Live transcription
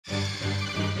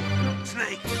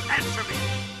Snake, answer me!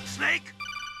 Snake!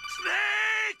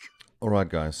 Snake! Alright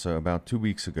guys, so about 2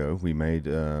 weeks ago we made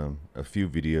a few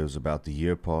videos about the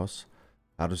year pass,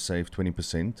 how to save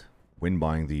 20% when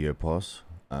buying the year pass,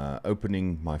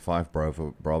 opening my 5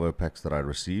 Bravo packs that I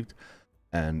received,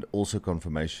 and also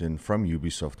confirmation from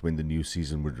Ubisoft when the new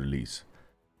season would release.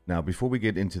 Now before we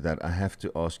get into that, I have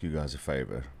to ask you guys a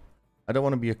favor. I don't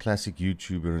want to be a classic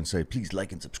YouTuber and say please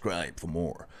like and subscribe for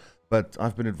more, but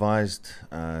I've been advised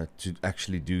to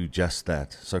actually do just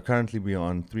that. So currently we are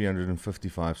on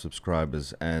 355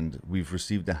 subscribers and we've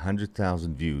received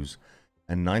 100,000 views,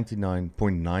 and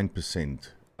 99.9%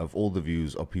 of all the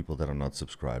views are people that are not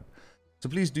subscribed. So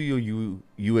please do your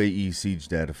UAE Siege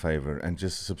Dad a favor and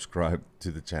just subscribe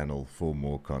to the channel for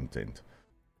more content.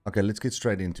 Okay, let's get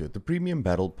straight into it. The Premium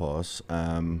Battle Pass,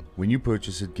 when you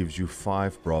purchase it, gives you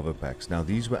 5 Bravo packs. Now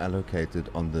these were allocated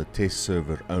on the test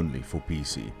server only for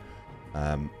PC.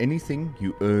 Anything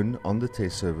you earn on the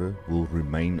test server will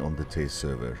remain on the test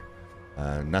server.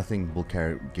 Nothing will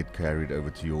get carried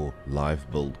over to your live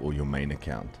build or your main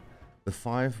account. The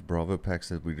 5 Bravo packs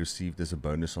that we received as a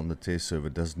bonus on the test server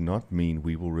does not mean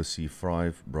we will receive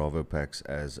 5 Bravo packs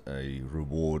as a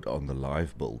reward on the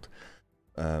live build.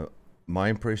 My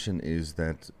impression is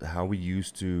that how we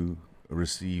used to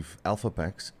receive alpha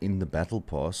packs in the battle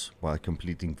pass while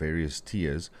completing various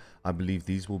tiers, I believe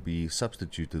these will be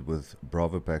substituted with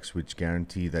Bravo packs which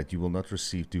guarantee that you will not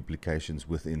receive duplications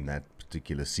within that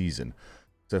particular season.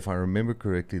 So if I remember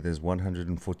correctly, there's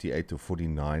 148 or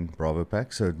 49 Bravo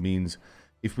packs, so it means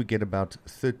if we get about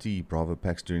 30 Bravo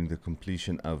packs during the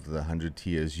completion of the 100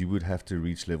 tiers, you would have to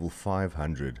reach level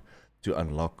 500 to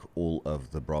unlock all of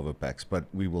the Bravo packs, but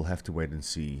we will have to wait and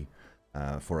see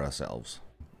for ourselves.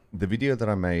 The video that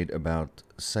I made about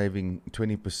saving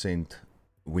 20%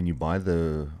 when you buy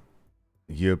the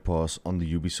year pass on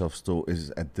the Ubisoft store is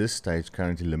at this stage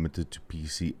currently limited to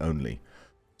PC only.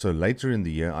 So later in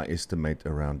the year, I estimate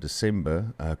around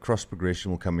December, cross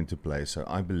progression will come into play. So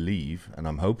I believe, and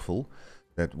I'm hopeful,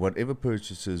 that whatever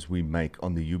purchases we make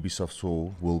on the Ubisoft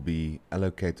store will be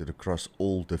allocated across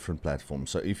all different platforms.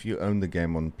 So if you own the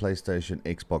game on PlayStation,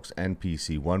 Xbox and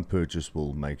PC, one purchase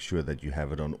will make sure that you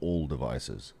have it on all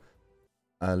devices.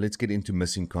 Let's get into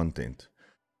missing content.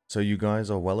 So you guys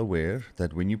are well aware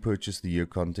that when you purchase the year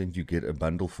content, you get a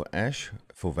bundle for Ash,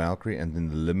 for Valkyrie, and then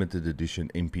the limited edition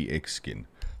MPX skin.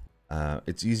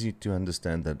 It's easy to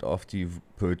understand that after you've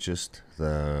purchased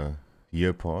the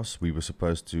year pass, we were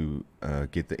supposed to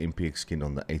get the MPX skin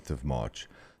on the 8th of March.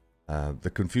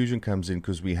 The confusion comes in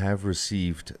because we have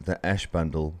received the Ash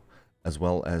bundle as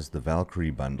well as the Valkyrie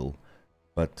bundle,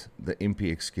 but the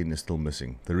MPX skin is still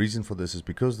missing. The reason for this is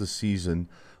because the season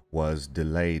was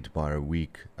delayed by a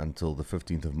week until the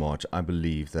 15th of March. I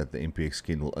believe that the MPX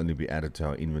skin will only be added to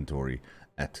our inventory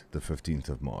at the 15th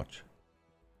of March.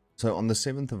 So on the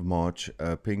 7th of March,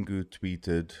 Pengu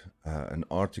tweeted an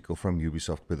article from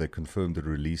Ubisoft where they confirmed the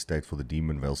release date for the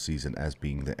Demon Vale season as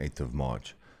being the 8th of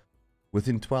March.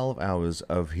 Within 12 hours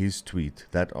of his tweet,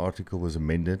 that article was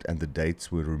amended and the dates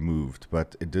were removed,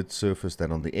 but it did surface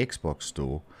that on the Xbox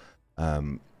store,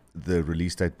 the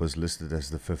release date was listed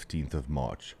as the 15th of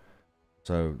March.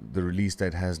 So the release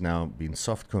date has now been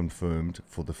soft confirmed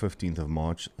for the 15th of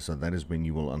March, so that is when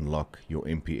you will unlock your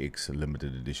MPX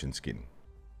limited edition skin.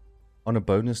 On a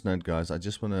bonus note, guys, I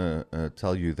just want to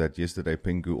tell you that yesterday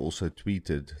Pengu also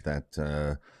tweeted that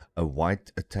a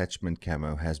white attachment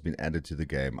camo has been added to the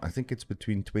game. I think it's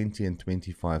between 20 and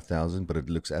 25,000, but it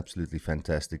looks absolutely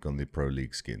fantastic on the Pro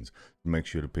League skins. Make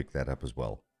sure to pick that up as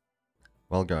well.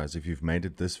 Well guys, if you've made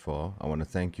it this far, I want to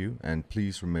thank you, and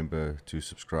please remember to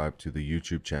subscribe to the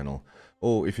YouTube channel.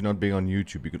 Or if you're not big on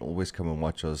YouTube, you can always come and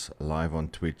watch us live on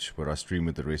Twitch, where I stream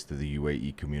with the rest of the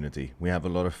UAE community. We have a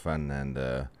lot of fun and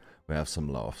we have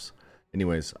some laughs.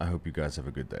 Anyways, I hope you guys have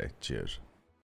a good day. Cheers.